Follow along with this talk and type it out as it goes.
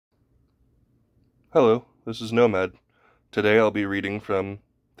Hello, this is Nomad. Today I'll be reading from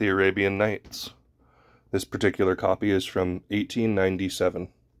the Arabian Nights. This particular copy is from 1897.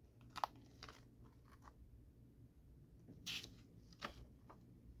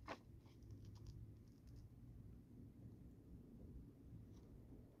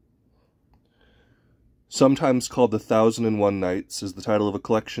 Sometimes called The 1001 Nights, is the title of a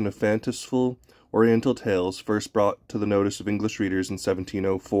collection of fanciful Oriental tales first brought to the notice of English readers in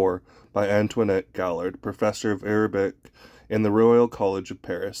 1704 by Antoinette Gallard, professor of Arabic in the Royal College of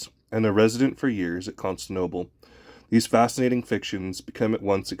Paris, and a resident for years at Constantinople. These fascinating fictions became at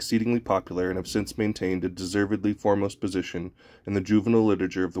once exceedingly popular and have since maintained a deservedly foremost position in the juvenile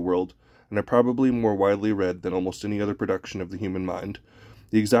literature of the world, and are probably more widely read than almost any other production of the human mind.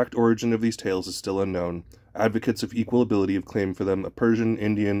 The exact origin of these tales is still unknown. Advocates of equal ability have claimed for them a Persian,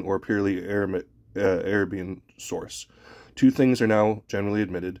 Indian, or purely Arabian source. Two things are now generally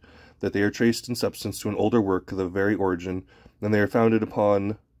admitted, that they are traced in substance to an older work of the very origin, and they are founded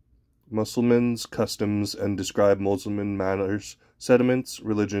upon Mussulmans' customs and describe Muslim manners, sentiments,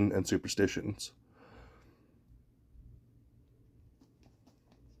 religion, and superstitions.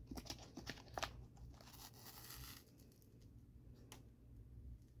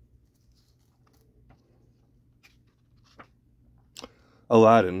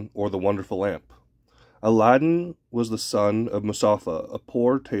 Aladdin, or the Wonderful Lamp. Aladdin was the son of Mustafa, a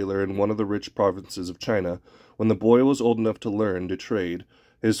poor tailor in one of the rich provinces of China. When the boy was old enough to learn to trade,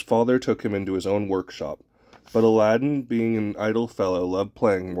 his father took him into his own workshop. But Aladdin, being an idle fellow, loved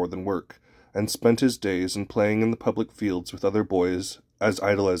playing more than work, and spent his days in playing in the public fields with other boys as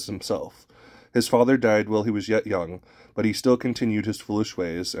idle as himself. His father died while he was yet young, but he still continued his foolish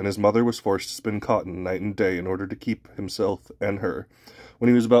ways, and his mother was forced to spin cotton night and day in order to keep himself and her. When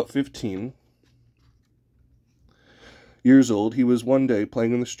he was about 15 years old, he was one day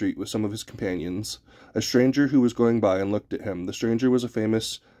playing in the street with some of his companions. A stranger who was going by and looked at him. The stranger was a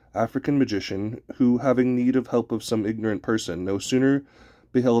famous African magician, who, having need of help of some ignorant person, no sooner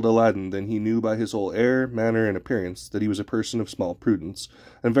beheld Aladdin than he knew by his whole air, manner, and appearance that he was a person of small prudence,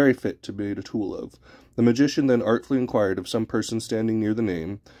 and very fit to be made a tool of. The magician then artfully inquired of some person standing near the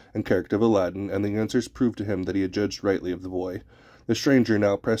name and character of Aladdin, and the answers proved to him that he had judged rightly of the boy. The stranger,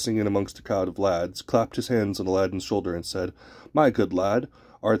 now pressing in amongst a crowd of lads, clapped his hands on Aladdin's shoulder and said, "My good lad,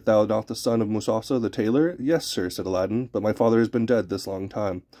 art thou not the son of Mustafa the tailor?" "Yes, sir," said Aladdin, "but my father has been dead this long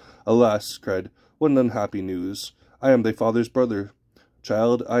time." "Alas," cried, "what an unhappy news! I am thy father's brother.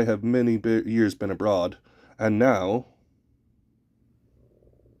 Child, I have many years been abroad, and now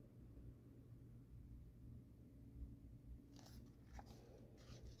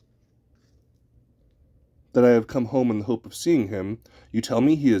that I have come home in the hope of seeing him, you tell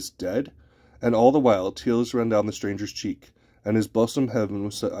me he is dead?" And all the while tears ran down the stranger's cheek, and his bosom heaven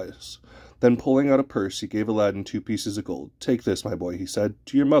was sighs. Then pulling out a purse, he gave Aladdin 2 pieces of gold. "Take this, my boy," he said,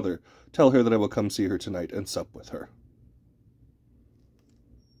 "to your mother. Tell her that I will come see her tonight and sup with her."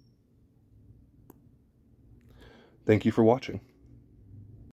 Thank you for watching.